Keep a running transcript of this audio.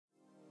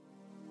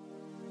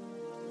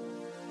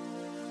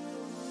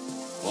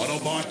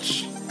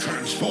Autobots,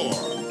 transform!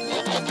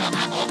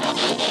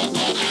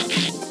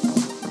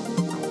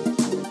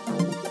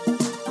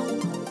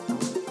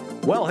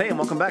 Well, hey, and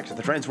welcome back to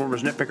the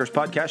Transformers Nitpickers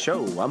Podcast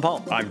Show. I'm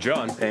Paul. I'm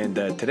John. And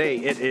today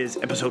it is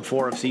episode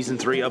 4 of season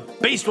 3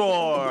 of Beast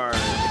Wars.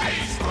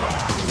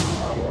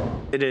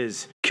 It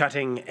is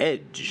Cutting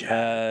Edge.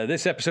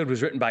 This episode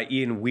was written by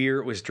Ian Weir.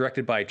 It was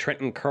directed by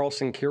Trenton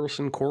Carlson,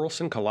 Westville.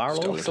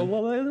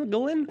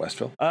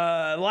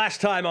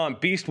 Last time on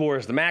Beast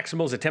Wars, the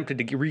Maximals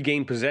attempted to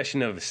regain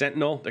possession of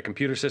Sentinel, their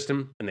computer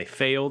system, and they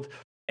failed,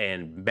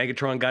 and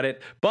Megatron got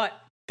it, but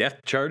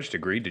Depth Charged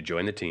agreed to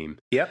join the team.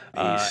 Yep,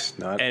 he's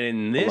not And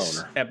in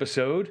this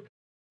episode,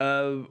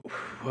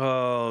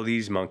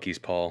 these monkeys,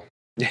 Paul.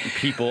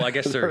 People, I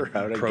guess they're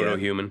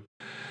proto-human.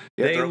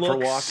 Yeah, they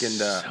look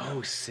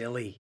so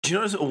silly. Do you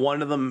notice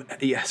one of them,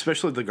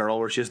 especially the girl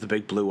where she has the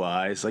big blue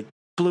eyes, like,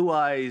 blue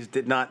eyes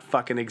did not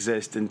fucking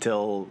exist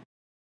until...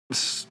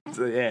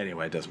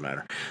 Anyway, it doesn't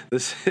matter.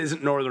 This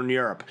isn't Northern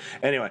Europe.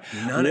 Anyway,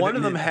 one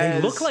of them has...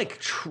 They look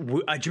like... do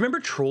you remember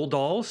troll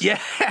dolls?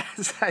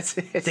 Yes, that's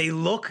it.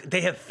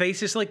 They have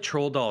faces like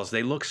troll dolls.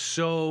 They look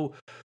so...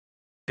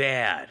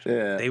 bad.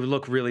 Yeah. They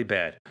look really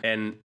bad.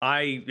 And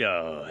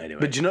anyway.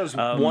 But you notice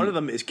one of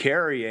them is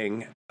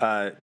carrying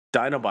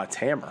Dinobot's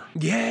hammer.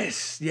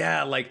 Yes.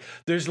 Yeah.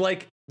 There's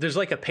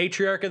a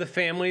patriarch of the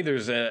family.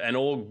 There's an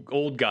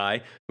old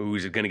guy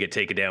who's going to get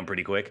taken down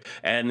pretty quick.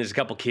 And there's a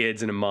couple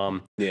kids and a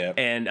mom. Yeah.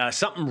 And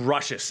something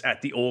rushes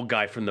at the old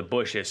guy from the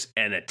bushes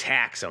and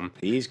attacks him.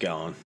 He's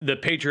gone. The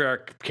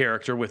patriarch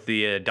character with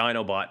the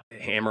Dinobot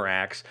hammer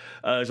axe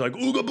is like,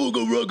 ooga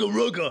booga rugga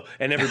rugga.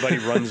 And everybody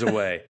runs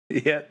away.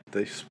 Yeah,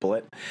 they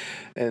split.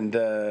 And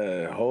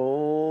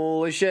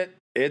holy shit,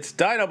 it's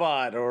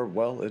Dinobot. Or,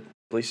 well, at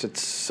least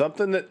it's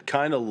something that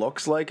kind of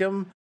looks like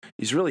him.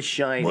 He's really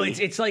shiny. Well,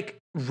 it's like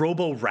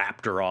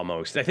Roboraptor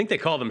almost. I think they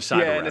call them Cyberaptors.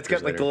 Yeah, and it's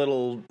got like the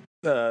little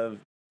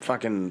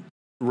fucking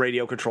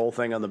radio control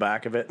thing on the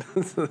back of it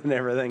and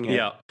everything.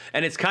 Yeah.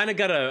 And it's kind of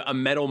got a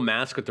metal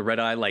mask with the red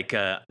eye, like,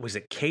 was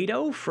it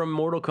Kato from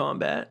Mortal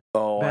Kombat?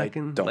 Oh, I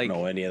don't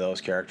know any of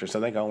those characters. I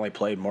think I only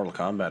played Mortal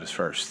Kombat as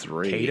first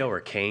 3. Kato or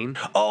Kane?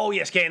 Oh,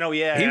 yes, Kane. Oh,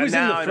 yeah. He was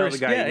in the first.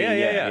 The guy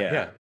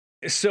Yeah.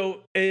 So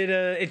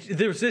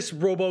there's this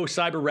Robo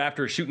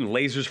Cyberaptor shooting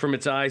lasers from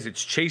its eyes.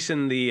 It's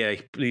chasing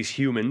these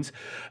humans,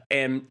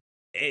 and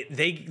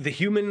the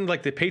human,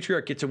 like the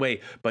patriarch, gets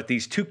away. But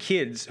these two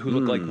kids who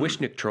look like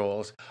Wishnik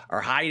trolls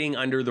are hiding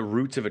under the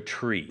roots of a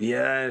tree.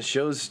 Yeah, it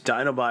shows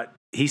Dinobot.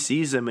 He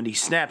sees them and he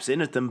snaps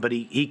in at them, but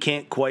he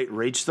can't quite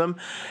reach them.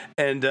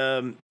 And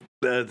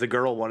the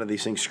girl, one of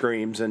these things,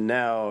 screams, and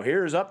now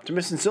here's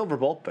Optimus and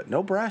Silverbolt, but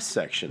no brass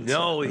sections.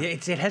 No,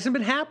 it hasn't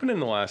been happening in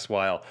the last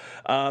while.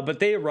 But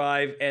they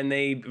arrive, and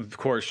they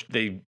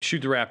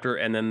shoot the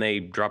raptor, and then they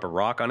drop a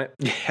rock on it.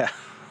 Yeah.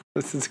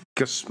 This is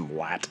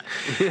splat.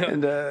 Yeah.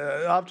 And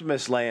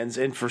Optimus lands,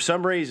 and for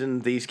some reason,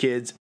 these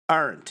kids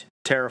aren't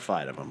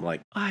terrified of him.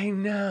 Like, I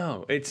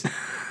know.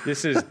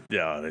 This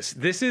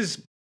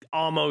is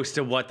almost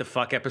a what the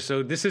fuck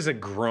episode. This is a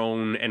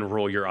groan and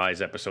roll your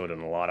eyes episode on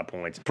a lot of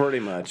points. Pretty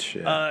much,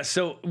 yeah.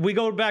 So we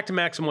go back to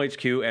Maximal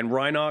HQ, and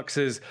Rhinox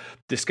has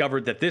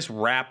discovered that this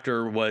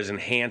raptor was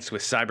enhanced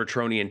with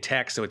Cybertronian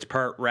tech, so it's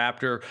part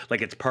raptor,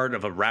 like it's part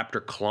of a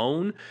raptor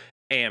clone,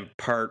 and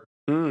part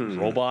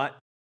robot.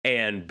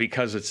 And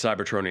because it's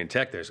Cybertronian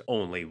tech, there's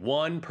only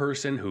one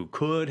person who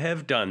could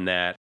have done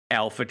that.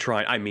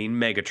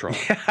 Megatron.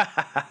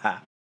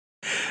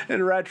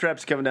 And Rat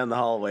Trap's coming down the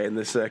hallway, and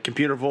this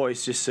computer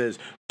voice just says,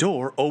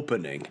 "Door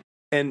opening."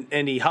 And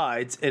he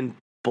hides, and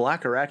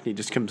Black Arachne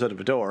just comes out of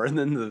a door, and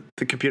then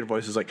the computer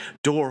voice is like,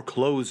 "Door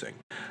closing."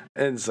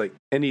 And it's like,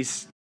 and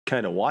he's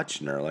kind of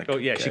watching her like, oh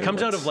yeah, okay, she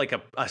comes out of like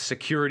a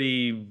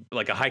security,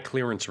 like a high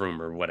clearance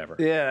room or whatever.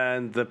 Yeah,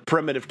 and the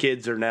primitive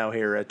kids are now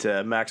here at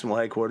Maximal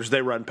headquarters.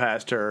 They run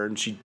past her, and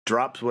she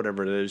drops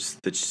whatever it is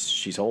that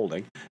she's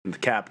holding, and the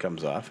cap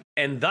comes off.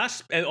 And then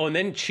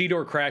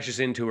Cheetor crashes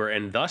into her,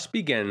 and thus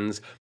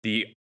begins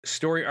the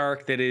story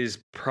arc that is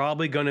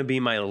probably going to be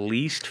my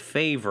least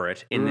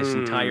favorite in this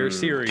entire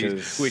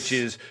series, which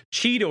is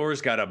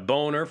Cheetor's got a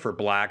boner for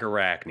Black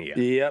Arachnia.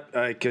 Yep,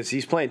 because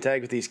he's playing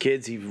tag with these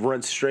kids. He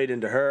runs straight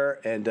into her,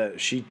 and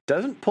she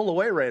doesn't pull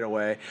away right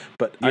away.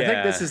 But I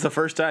think this is the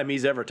first time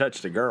he's ever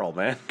touched a girl,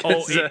 man.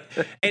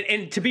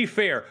 And to be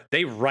fair,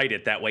 they write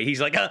it that way.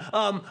 He's like,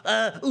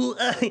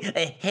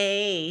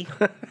 hey.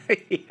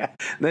 Yeah.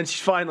 And then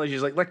she's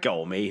like, let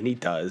go of me, and he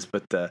does.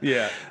 But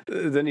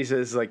then he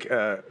says, like,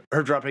 her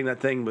dropping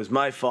that thing was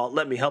my fault.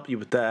 Let me help you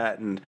with that.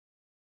 And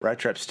Rat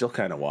Trap's still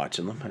kind of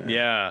watching them.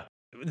 Yeah.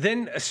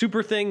 Then a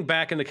Super Thing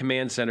back in the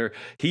command center,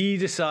 he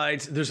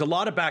decides there's a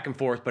lot of back and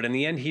forth, but in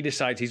the end he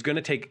decides he's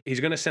going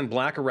to send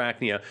Black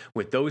Arachnia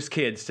with those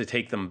kids to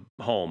take them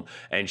home,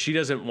 and she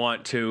doesn't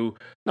want to.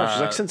 No, she's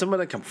like, send someone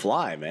that can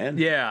fly, man.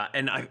 Yeah,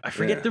 and I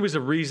forget there was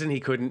a reason he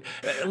couldn't.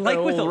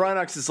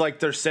 Rhinox is like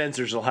their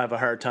sensors will have a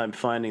hard time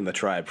finding the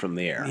tribe from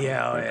the air.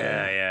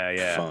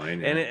 Yeah. Fine.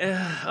 Yeah.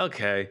 And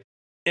okay.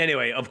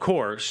 Anyway, of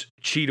course,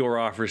 Cheetor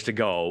offers to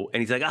go,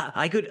 and he's like,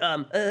 I could,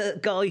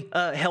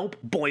 help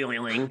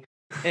boiling.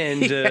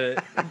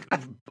 And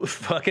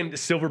fucking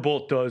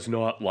Silverbolt does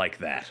not like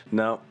that.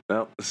 No,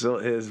 still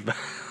is.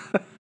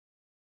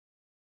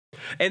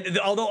 And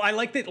although I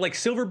like that, like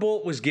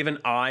Silverbolt was given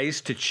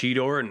eyes to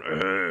Cheetor,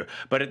 and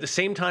but at the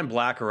same time,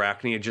 Black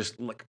Arachnia just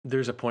like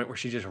there's a point where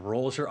she just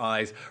rolls her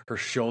eyes, her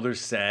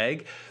shoulders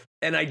sag,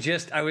 and I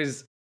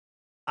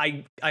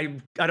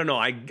don't know,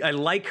 I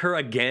like her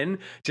again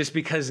just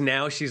because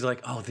now she's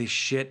like, oh, this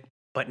shit,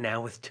 but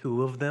now with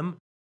two of them.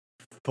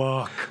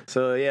 Fuck.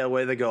 So yeah,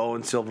 away they go,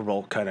 and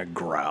Silverbolt kind of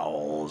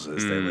growls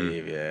as they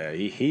leave. Yeah,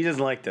 he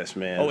doesn't like this,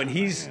 man. Oh, and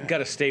he's got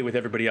to stay with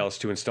everybody else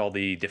to install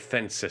the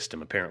defense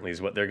system. Apparently, is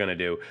what they're going to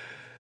do.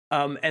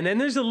 And then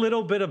there's a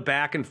little bit of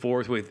back and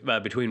forth with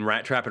between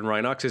Rat Trap and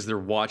Rhinox as they're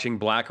watching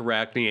Black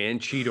Arachnia and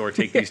Cheetor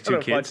take these two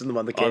kids them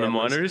on the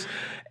monitors,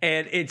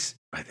 and it's.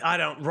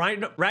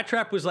 Rat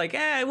Trap was like,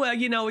 well,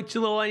 you know, it's a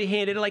little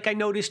unhanded. Like, I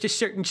noticed a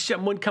certain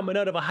someone coming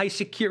out of a high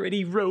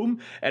security room.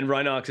 And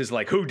Rhinox is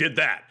like, who did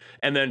that?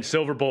 And then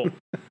Silverbolt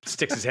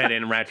sticks his head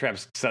in, and Rat Trap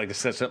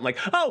says something like,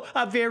 oh,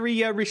 a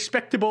very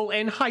respectable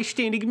and high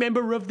standing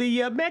member of the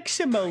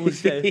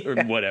Maximals,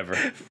 or whatever.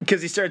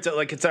 Because he starts out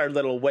like it's our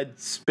little web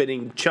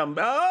spinning chum.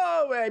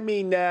 Oh, I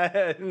mean,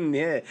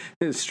 yeah,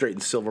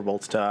 straighten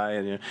Silverbolt's tie.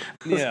 And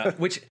yeah,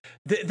 which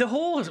the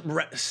whole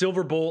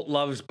Silverbolt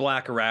loves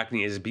Black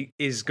Arachnia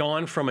is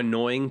gone from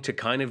annoying to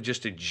kind of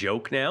just a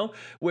joke now,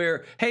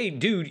 where, hey,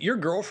 dude, your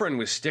girlfriend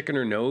was sticking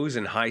her nose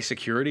in high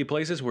security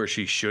places where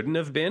she shouldn't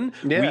have been.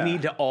 Yeah. We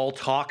need to all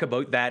talk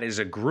about that as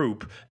a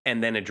group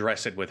and then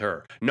address it with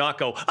her. Not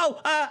go,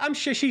 I'm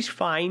sure she's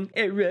fine.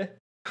 Yeah.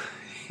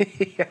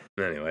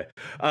 Anyway,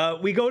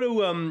 we go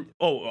to,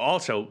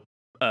 also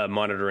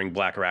monitoring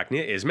Black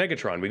Arachnia is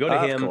Megatron. We go to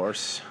him. Of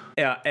course.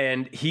 Yeah,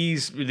 and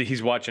he's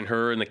watching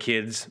her and the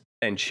kids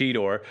and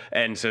Cheetor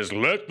and says,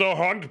 let the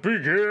hunt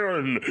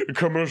begin.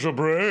 Commercial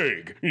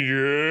break.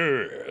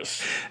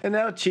 Yes. And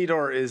now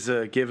Cheetor is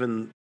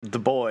given the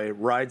boy,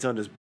 rides on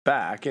his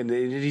back, and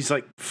he's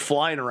like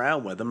flying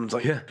around with him. It's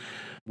like,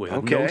 with no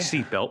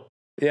seatbelt.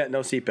 Yeah,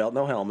 no seatbelt,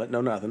 no helmet,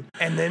 no nothing.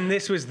 And then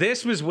this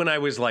was when I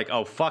was like,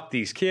 oh, fuck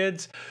these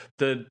kids.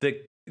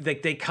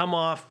 They come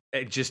off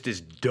just as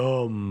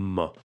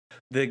dumb.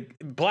 The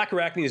Black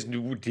Arachnia is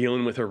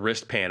dealing with her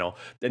wrist panel,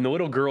 and the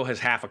little girl has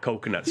half a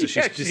coconut, so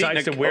she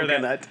decides to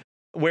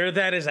wear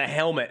that as a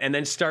helmet, and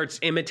then starts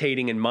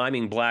imitating and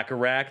miming Black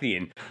Arachnia.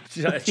 And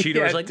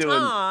Cheetor's like,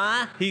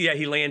 "Aw."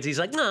 He lands. He's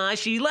like, "Aw,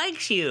 she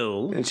likes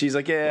you." And she's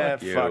like, "Yeah,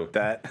 fuck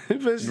that."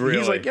 He's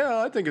like,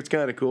 "Yeah, I think it's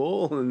kind of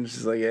cool." And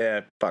she's like,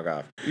 "Yeah, fuck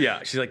off." Yeah,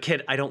 she's like,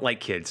 "Kid, I don't like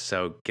kids,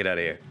 so get out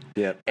of here."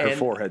 Yeah, her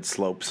forehead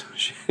slopes.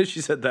 She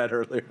said that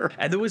earlier.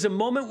 And there was a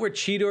moment where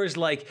Cheetor's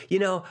like, you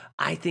know,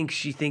 I think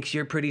she thinks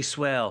you're pretty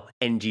swell.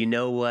 And do you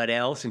know what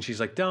else? And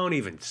she's like, don't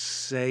even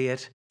say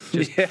it.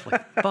 Just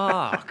like,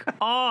 fuck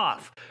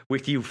off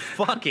with you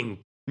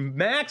fucking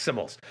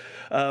Maximals.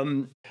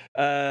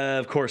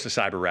 Of course, the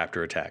Cyber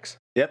Raptor attacks.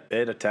 Yep,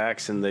 it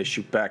attacks, and they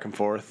shoot back and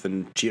forth,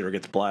 and Cheetor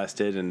gets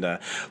blasted, and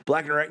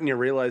Black Arachnia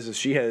realizes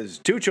she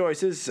has two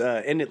choices.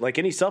 Like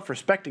any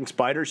self-respecting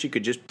spider, she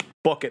could just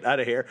book it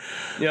out of here,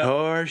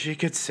 or she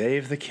could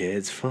save the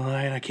kids.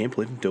 Fine, I can't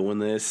believe I'm doing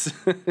this.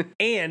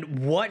 And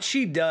what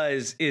she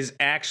does is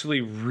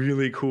actually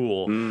really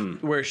cool,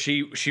 where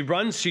she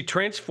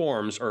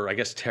transforms, or I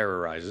guess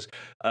terrorizes,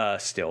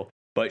 still,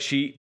 but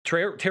she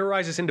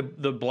terrorizes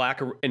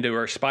into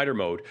her spider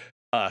mode.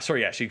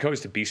 She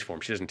goes to beast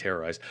form. She doesn't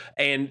terrorize,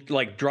 and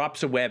like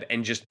drops a web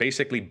and just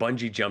basically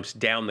bungee jumps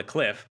down the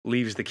cliff,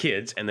 leaves the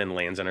kids, and then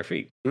lands on her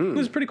feet. It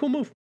was a pretty cool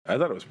move. I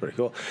thought it was pretty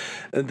cool.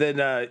 And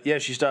then,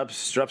 she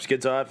drops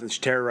kids off, and she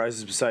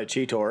terrorizes beside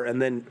Cheetor.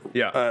 And then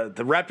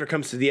the raptor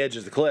comes to the edge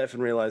of the cliff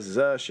and realizes,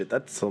 oh, shit,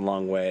 that's a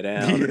long way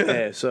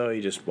down. So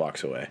he just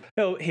walks away.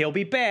 He'll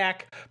be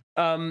back.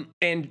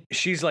 And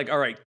she's like, all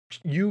right,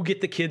 you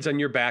get the kids on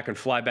your back and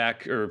fly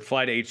back or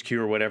fly to HQ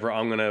or whatever.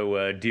 I'm going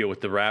to deal with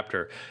the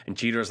raptor. And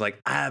Cheetor's like,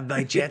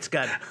 my jets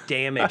got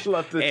damaged. I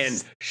love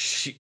this. And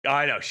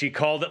she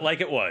called it like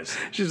it was.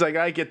 She's like,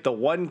 I get the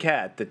one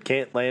cat that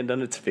can't land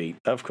on its feet.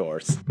 Of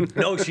course.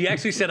 No, she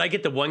actually said, I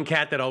get the one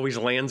cat that always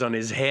lands on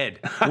his head,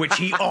 which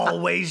he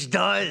always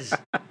does.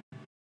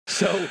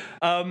 So,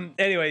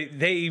 anyway,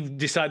 they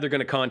decide they're going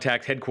to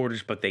contact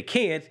headquarters, but they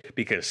can't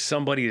because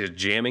somebody is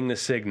jamming the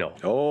signal.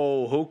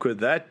 Oh, who could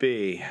that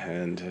be?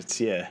 And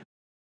it's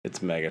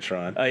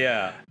Megatron.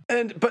 Yeah.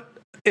 But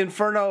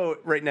Inferno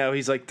right now,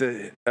 he's like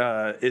the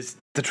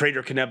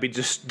traitor can now be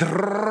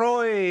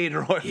destroyed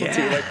royalty.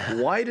 Yeah.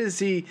 Like, why does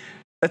he?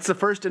 That's the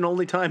first and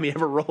only time he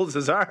ever rolls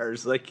his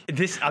R's. Like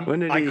this,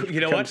 what?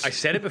 I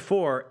said it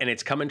before, and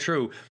it's coming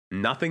true.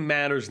 Nothing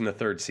matters in the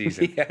third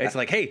season. It's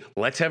like, hey,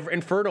 let's have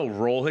Inferno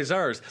roll his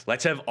R's.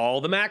 Let's have all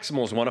the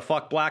Maximals want to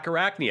fuck Black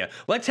Arachnia.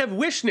 Let's have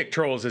Wishnik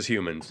trolls as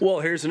humans. Well,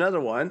 here's another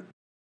one.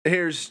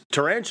 here's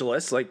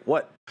Tarantulas. Like,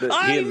 what? He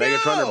I and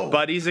Megatron know! are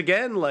buddies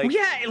again? Like,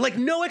 Yeah, like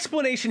no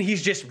explanation.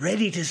 He's just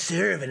ready to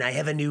serve, and I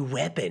have a new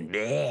weapon.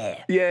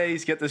 Bleh. yeah,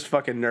 he's got this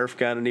fucking Nerf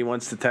gun and he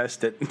wants to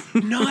test it.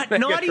 Not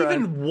Megatron.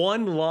 even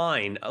one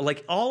line.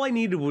 Like all I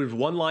needed was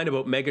one line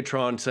about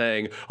Megatron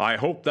saying, "I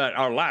hope that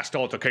our last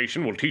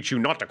altercation will teach you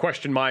not to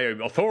question my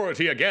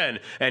authority again."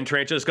 And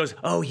Tarantulas goes,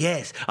 "Oh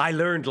yes, I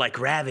learned like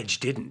Ravage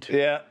didn't."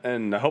 Yeah,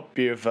 and I hope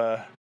you've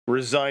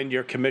resigned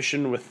your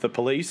commission with the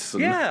police.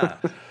 And, Yeah.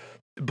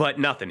 But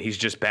nothing. He's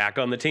just back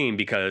on the team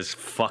because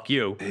fuck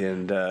you.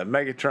 And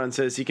Megatron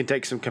says he can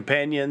take some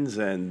companions,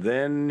 and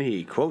then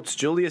he quotes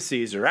Julius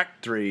Caesar,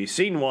 Act 3,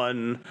 Scene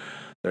 1.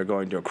 They're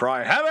going to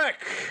cry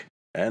havoc,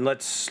 and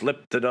let's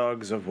slip the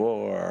dogs of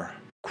war.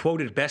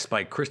 Quoted best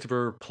by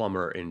Christopher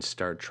Plummer in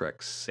Star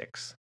Trek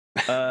 6.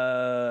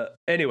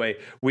 Anyway,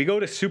 we go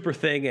to Super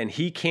Thing and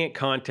he can't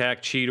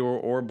contact Cheetor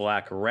or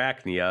Black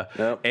Arachnia.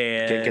 Nope,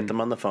 and can't get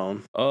them on the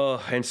phone.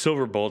 Oh, and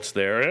Silverbolt's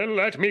there. And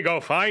let me go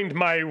find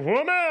my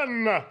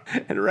woman.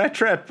 And Rat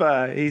Trap,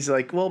 he's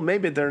like, well,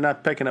 maybe they're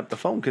not picking up the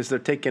phone because they're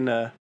taking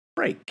a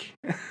break.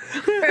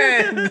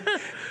 And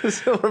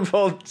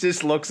Silverbolt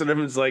just looks at him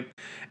and is like,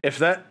 if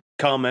that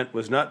comment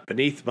was not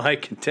beneath my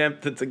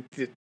contempt,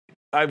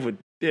 I would,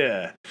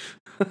 yeah.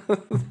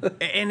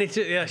 And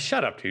it's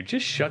shut up, dude.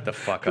 Just shut the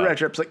fuck up. Rat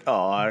Trap's like, oh,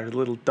 our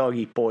little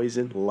doggy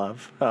poison,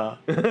 love.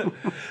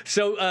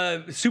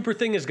 So Super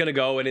Thing is going to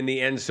go, and in the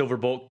end,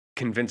 Silverbolt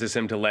convinces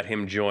him to let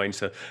him join.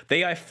 So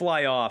they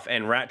fly off,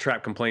 and Rat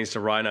Trap complains to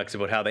Rhinox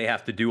about how they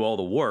have to do all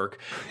the work.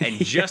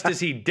 And just as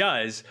he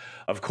does,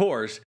 of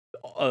course,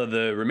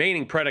 the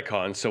remaining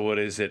Predacons, so what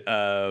is it?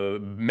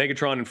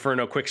 Megatron,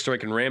 Inferno,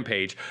 Quickstrike, and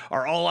Rampage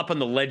are all up on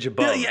the ledge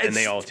above, and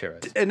they all tear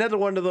it. Another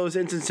one of those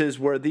instances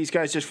where these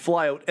guys just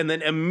fly out, and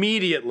then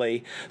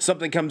immediately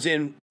something comes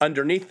in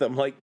underneath them.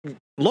 Like,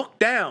 look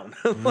down.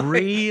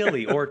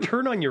 Really? Or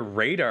turn on your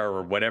radar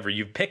or whatever.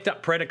 You've picked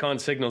up Predacon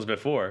signals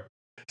before.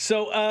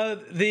 So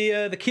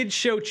the kids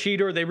show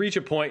Cheetor. They reach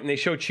a point, and they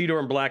show Cheetor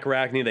and Black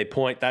Arachnia. They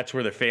point. That's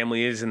where their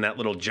family is, in that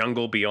little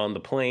jungle beyond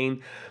the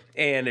plane.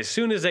 And as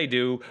soon as they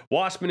do,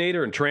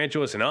 Waspinator and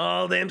Tarantulas and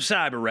all them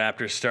Cyber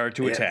Raptors start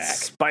to attack.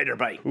 Spider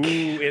bite.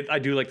 Ooh, I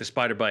do like the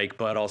spider bike,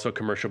 but also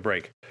commercial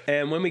break.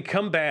 And when we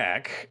come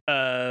back,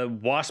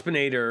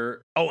 Waspinator...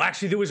 Oh,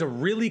 actually, there was a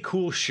really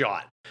cool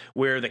shot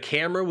where the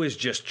camera was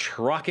just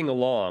trucking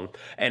along,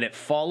 and it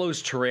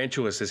follows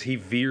Tarantulas as he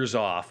veers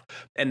off,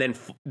 and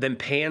then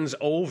pans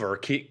over,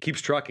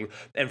 keeps trucking,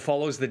 and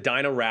follows the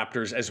Dino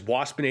Raptors as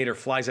Waspinator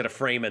flies out of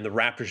frame, and the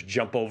Raptors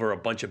jump over a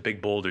bunch of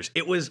big boulders.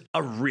 It was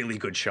a really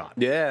good shot.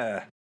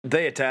 Yeah.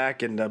 They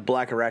attack, and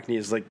Black Arachnia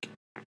is like...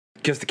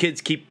 Because the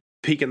kids keep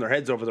peeking their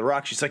heads over the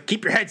rock. She's like,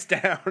 keep your heads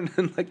down.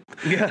 And the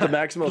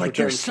Maximals like,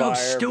 return you're so fire.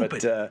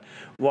 stupid. But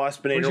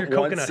Waspinator, Where's your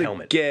coconut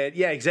helmet?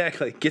 Yeah,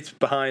 exactly. Gets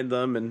behind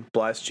them and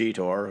blasts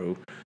Cheetor, who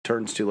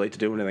turns too late to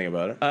do anything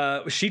about it.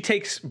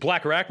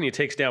 Black Arachnia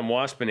takes down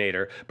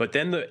Waspinator, but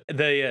then the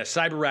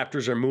Cyber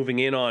Raptors are moving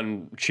in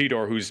on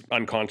Cheetor, who's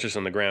unconscious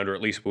on the ground or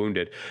at least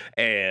wounded,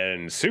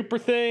 and Super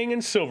Thing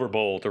and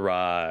Silverbolt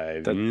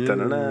arrive.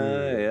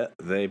 Yeah,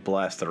 they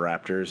blast the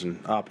Raptors, and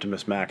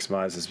Optimus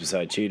maximizes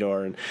beside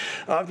Cheetor, and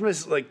Optimus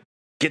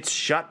gets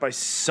shot by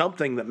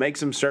something that makes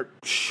him start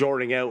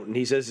shorting out, and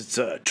he says it's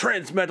a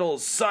transmetal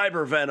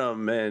cyber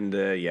venom, and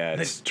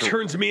it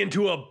turns me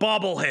into a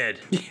bobblehead.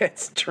 Yeah,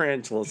 it's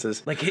Tarantulas.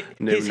 His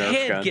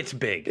head gun gets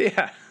big.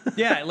 Yeah.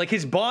 Yeah, like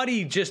his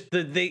body just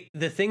the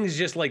things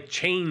just like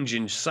change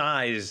in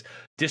size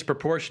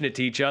disproportionate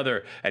to each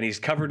other, and he's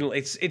covered in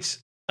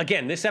it's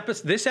again, this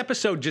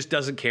episode just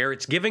doesn't care.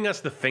 It's giving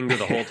us the finger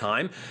the whole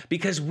time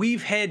because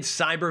we've had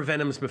cyber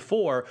venoms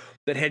before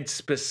that had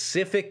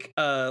specific,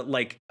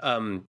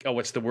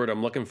 what's the word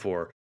I'm looking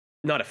for?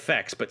 Not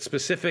effects, but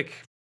specific.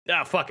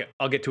 Fuck it.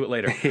 I'll get to it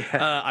later.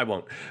 Yeah. I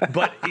won't.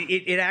 But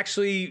it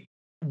actually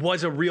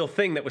was a real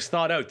thing that was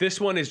thought out.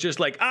 This one is just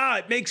like,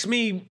 it makes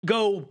me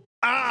go,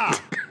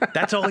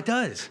 That's all it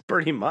does.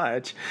 Pretty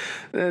much.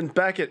 And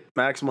back at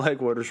Maximal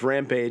Headquarters,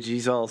 Rampage,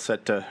 he's all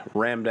set to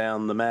ram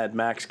down the Mad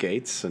Max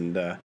gates, and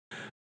the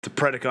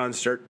Predacons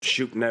start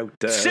shooting out...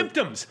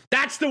 symptoms!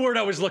 That's the word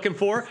I was looking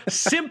for.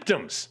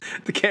 Symptoms!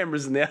 The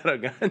cameras and the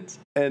autoguns.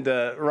 And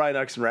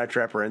Rhinox and Rat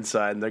Trap are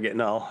inside, and they're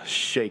getting all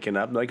shaken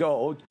up. Like,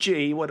 oh,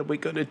 gee, what are we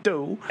going to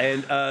do?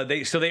 And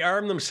they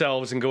arm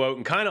themselves and go out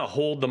and kind of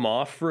hold them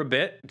off for a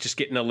bit, just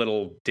get in a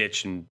little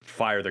ditch and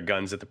fire their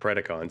guns at the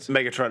Predacons.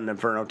 Megatron and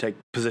Inferno take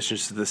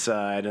positions to the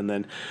side, and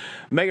then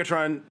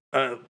Megatron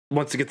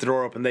wants to get the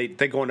door open. They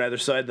go on either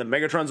side. Then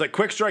Megatron's like,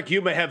 Quickstrike,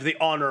 you may have the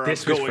honor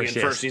of going in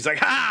first. And he's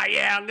like,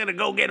 yeah, I'm going to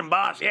go get him,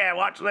 boss. Yeah,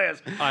 watch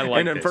this. I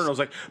like And Inferno's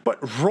like, but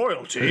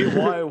royalty,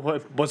 why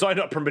was I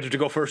not permitted to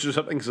go first or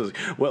something? He says,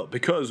 well,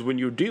 because when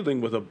you're dealing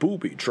with a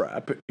booby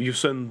trap, you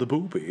send the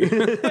booby.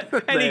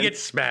 And he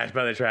gets smashed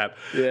by the trap.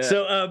 Yeah.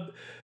 So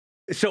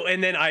So,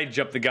 and then I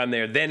jump the gun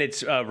there. Then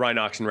it's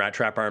Rhinox and Rat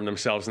Trap arm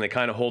themselves, and they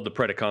kind of hold the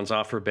Predacons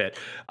off for a bit.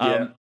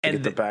 And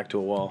get the back to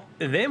a wall.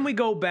 Then we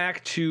go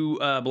back to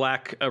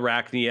Black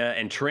Arachnia,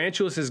 and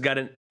Tarantulas has got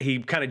he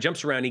kind of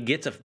jumps around. He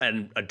gets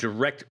a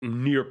direct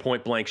near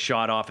point blank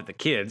shot off at the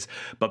kids,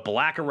 but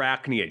Black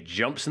Arachnia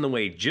jumps in the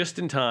way just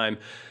in time.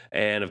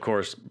 And of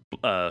course,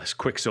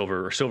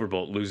 Quicksilver or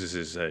Silverbolt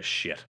loses his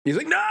shit. He's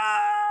like,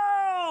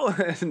 no!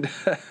 And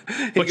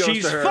he but goes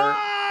she's to her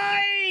fine!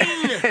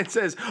 and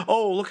says,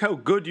 oh, look how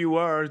good you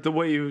are, the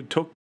way you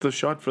took the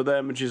shot for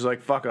them. And she's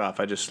like, fuck off,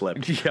 I just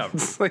slipped. Yeah.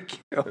 It's like,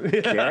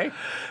 okay. Yeah.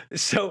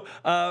 So,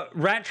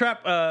 Rat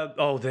Trap,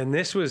 then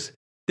this was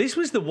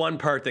the one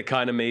part that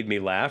kind of made me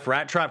laugh.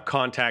 Rat Trap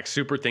contacts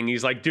Super Thing.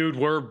 He's like, dude,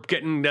 we're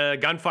getting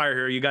gunfire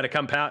here. You got to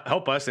come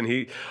help us.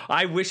 And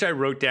I wish I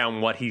wrote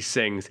down what he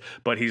sings,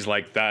 but he's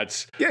like,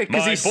 that's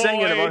because he's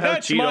singing about how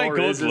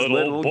Cheetor is his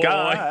little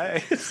guy.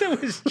 So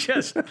it was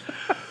just...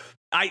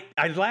 I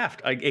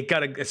laughed. It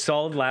got a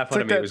solid laugh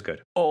out of me. It was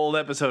good. Old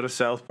episode of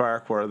South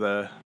Park where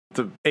the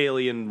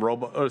alien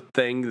robot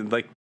thing,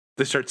 like,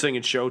 they start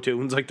singing show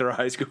tunes like they're a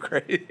high school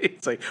grade.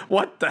 It's like,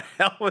 what the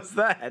hell was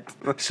that?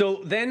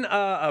 So then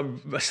a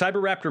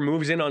Cyberraptor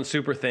moves in on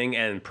Super Thing,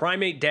 and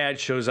Primate Dad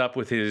shows up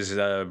with his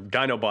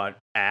Dinobot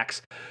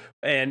axe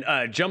and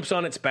jumps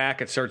on its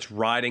back and starts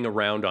riding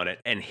around on it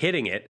and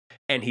hitting it,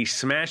 and he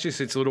smashes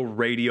its little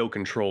radio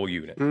control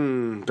unit.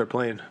 They're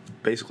playing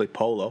basically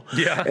polo.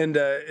 Yeah. And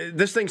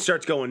this thing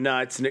starts going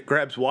nuts, and it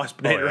grabs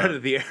Waspinator out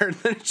of the air, and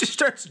then it just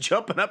starts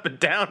jumping up and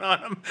down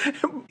on him.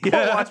 Poor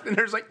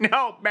Waspinator's like,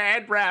 no,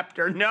 bad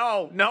Raptor.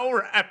 No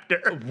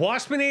Raptor.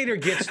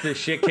 Waspinator gets the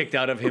shit kicked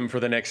out of him for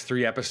the next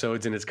 3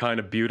 episodes, and it's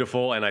kind of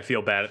beautiful, and I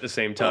feel bad at the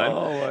same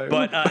time.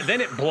 But then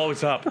it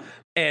blows up,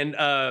 and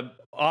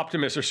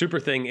Optimus or Super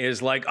Thing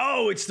is like,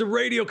 oh, it's the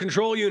radio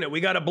control unit. We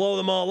got to blow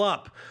them all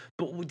up.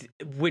 But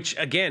which,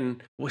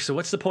 again, so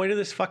what's the point of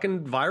this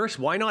fucking virus?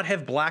 Why not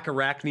have Black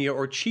Arachnia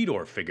or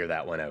Cheetor figure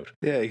that one out?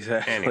 Yeah,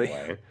 exactly.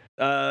 Anyway,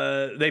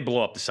 they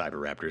blow up the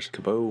Cyberraptors.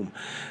 Kaboom.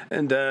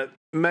 And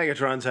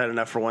Megatron's had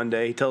enough for one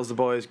day. He tells the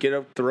boys, get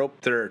up the rope.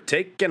 They're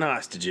taking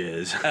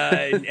hostages.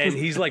 And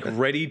he's like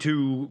ready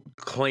to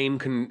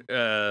claim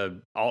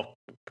all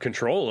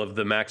control of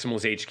the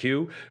Maximals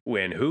HQ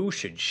when who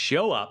should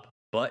show up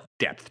but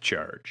Depth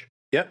Charge.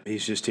 Yep,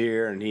 he's just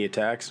here and he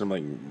attacks. And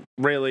I'm like,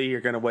 really?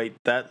 You're going to wait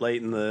that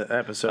late in the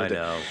episode? I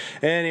know.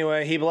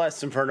 Anyway, he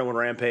blasts Inferno and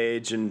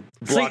Rampage and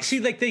blocks.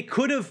 They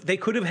could have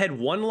had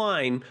one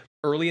line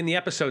early in the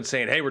episode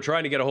saying, hey, we're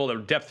trying to get a hold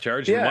of Depth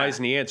Charge, and why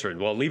isn't he answering?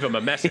 Well, leave him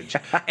a message.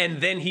 And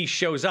then he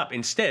shows up.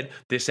 Instead,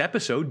 this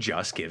episode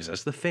just gives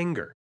us the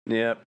finger.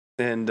 Yep.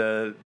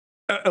 And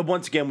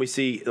once again, we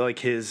see like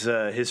his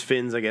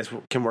fins, I guess,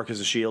 can work as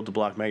a shield to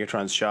block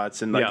Megatron's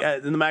shots, and the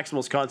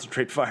Maximals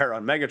concentrate fire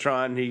on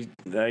Megatron.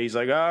 He's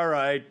like, all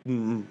right,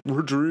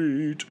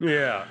 retreat.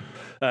 Yeah,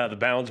 the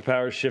balance of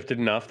power is shifted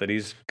enough that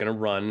he's gonna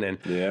run, and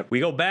we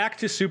go back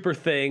to Super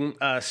Thing.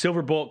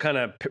 Silverbolt kind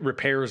of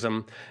repairs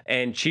him,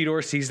 and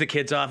Cheetor sees the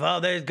kids off. Oh,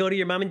 there's go to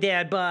your mom and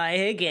dad. Bye,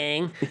 hey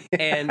gang.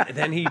 And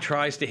then he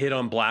tries to hit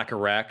on Black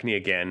Arachnia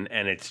again,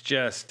 and it's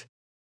just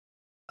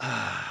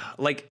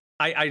like.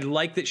 I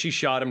like that she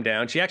shot him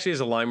down. She actually has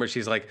a line where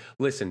she's like,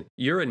 listen,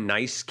 you're a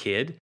nice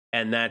kid,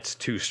 and that's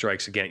 2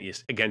 strikes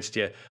against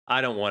you.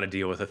 I don't want to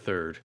deal with a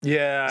third.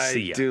 Yeah,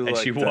 see ya. I do. And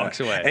like she that. walks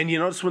away. And you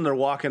notice when they're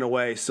walking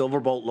away,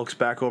 Silverbolt looks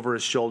back over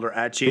his shoulder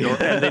at Cheetor,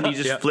 and then he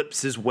just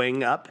flips his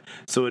wing up.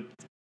 So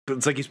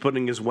it's like he's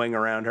putting his wing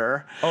around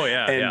her. Oh,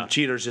 yeah. And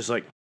Cheetor's just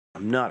like,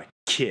 I'm not a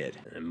kid.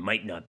 I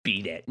might not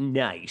be that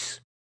nice.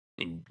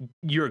 And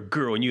you're a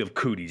girl, and you have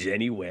cooties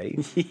anyway.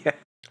 Yeah.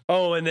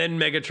 Oh, and then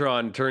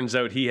Megatron, turns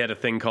out he had a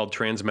thing called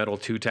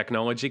Transmetal 2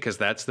 technology, because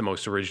that's the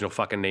most original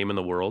fucking name in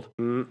the world.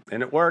 And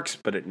it works,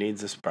 but it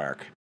needs a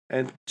spark.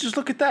 And just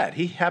look at that.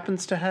 He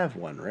happens to have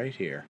one right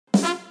here.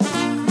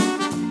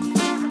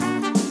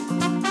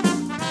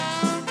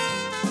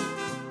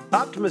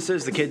 Optimus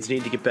says the kids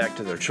need to get back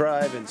to their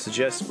tribe and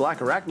suggests Black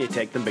Arachnia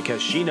take them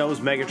because she knows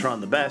Megatron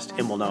the best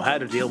and will know how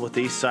to deal with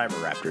these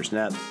Cyberraptors.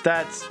 Now,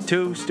 that's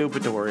too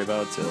stupid to worry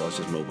about, so let's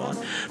just move on.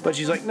 But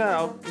she's like,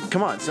 no,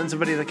 come on, send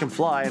somebody that can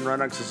fly. And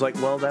Rhinox is like,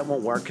 well, that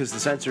won't work because the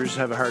sensors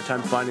have a hard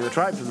time finding the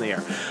tribe from the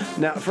air.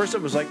 Now, at first I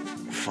was like,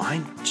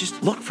 fine,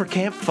 just look for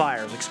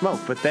campfires, like smoke.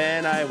 But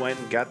then I went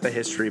and got the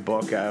history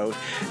book out,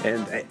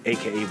 and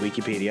aka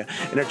Wikipedia,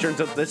 and it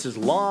turns out this is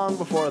long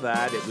before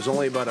that. It was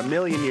only about 1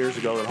 million years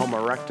ago that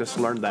Homo erectus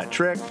learned that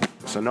trick,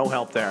 so no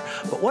help there.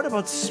 But what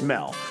about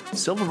smell?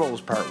 Silverbolt was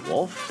part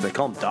wolf. They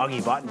call him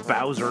Doggybot and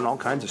Bowser and all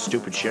kinds of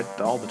stupid shit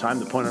all the time.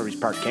 The point out he's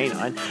part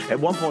canine. At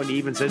one point he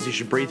even says he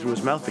should breathe through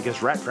his mouth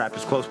because Rat Trap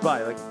is close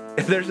by. Like,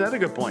 there's another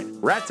good point.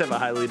 Rats have a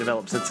highly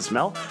developed sense of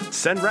smell.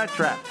 Send Rat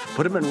Trap.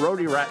 Put him in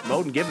roadie rat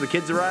mode and give the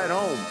kids a ride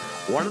home.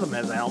 One of them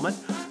has a helmet.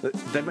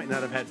 They might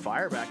not have had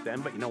fire back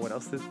then, but you know what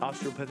else the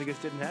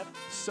Australopithecus didn't have?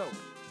 Soap,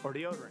 or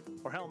deodorant,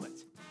 or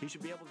helmets. He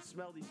should be able to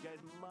smell these guys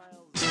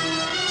miles.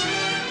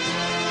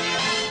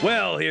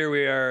 Well, here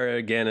we are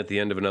again at the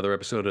end of another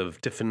episode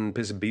of Tiffin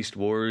Piss Beast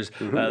Wars.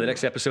 The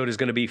next episode is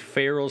going to be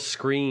Feral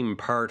Scream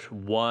Part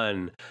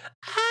 1.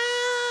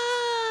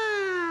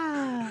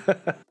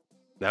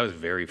 That was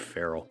very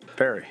feral.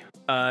 Very.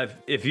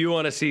 If you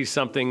want to see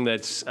something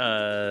that's,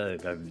 I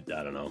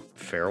don't know,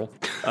 feral.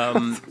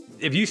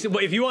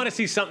 If you want to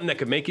see something that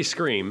could make you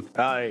scream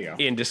There you go.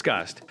 in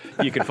disgust,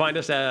 you can find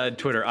us at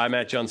Twitter. I'm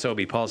at John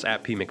Sobey. Paul's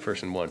at P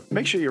McPherson1.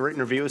 Make sure you rate and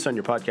review us on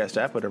your podcast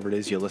app, whatever it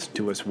is you listen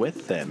to us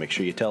with. Make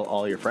sure you tell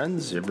all your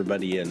friends,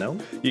 everybody you know.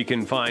 You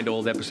can find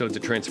old episodes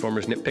at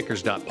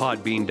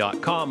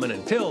TransformersNitpickers.podbean.com. And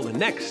until the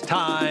next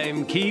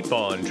time, keep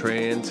on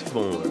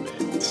transforming.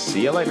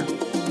 See you later.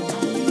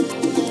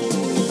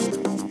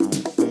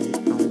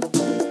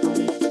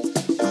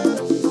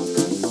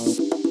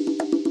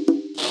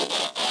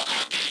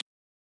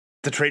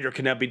 The traitor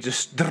can now be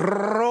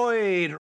destroyed.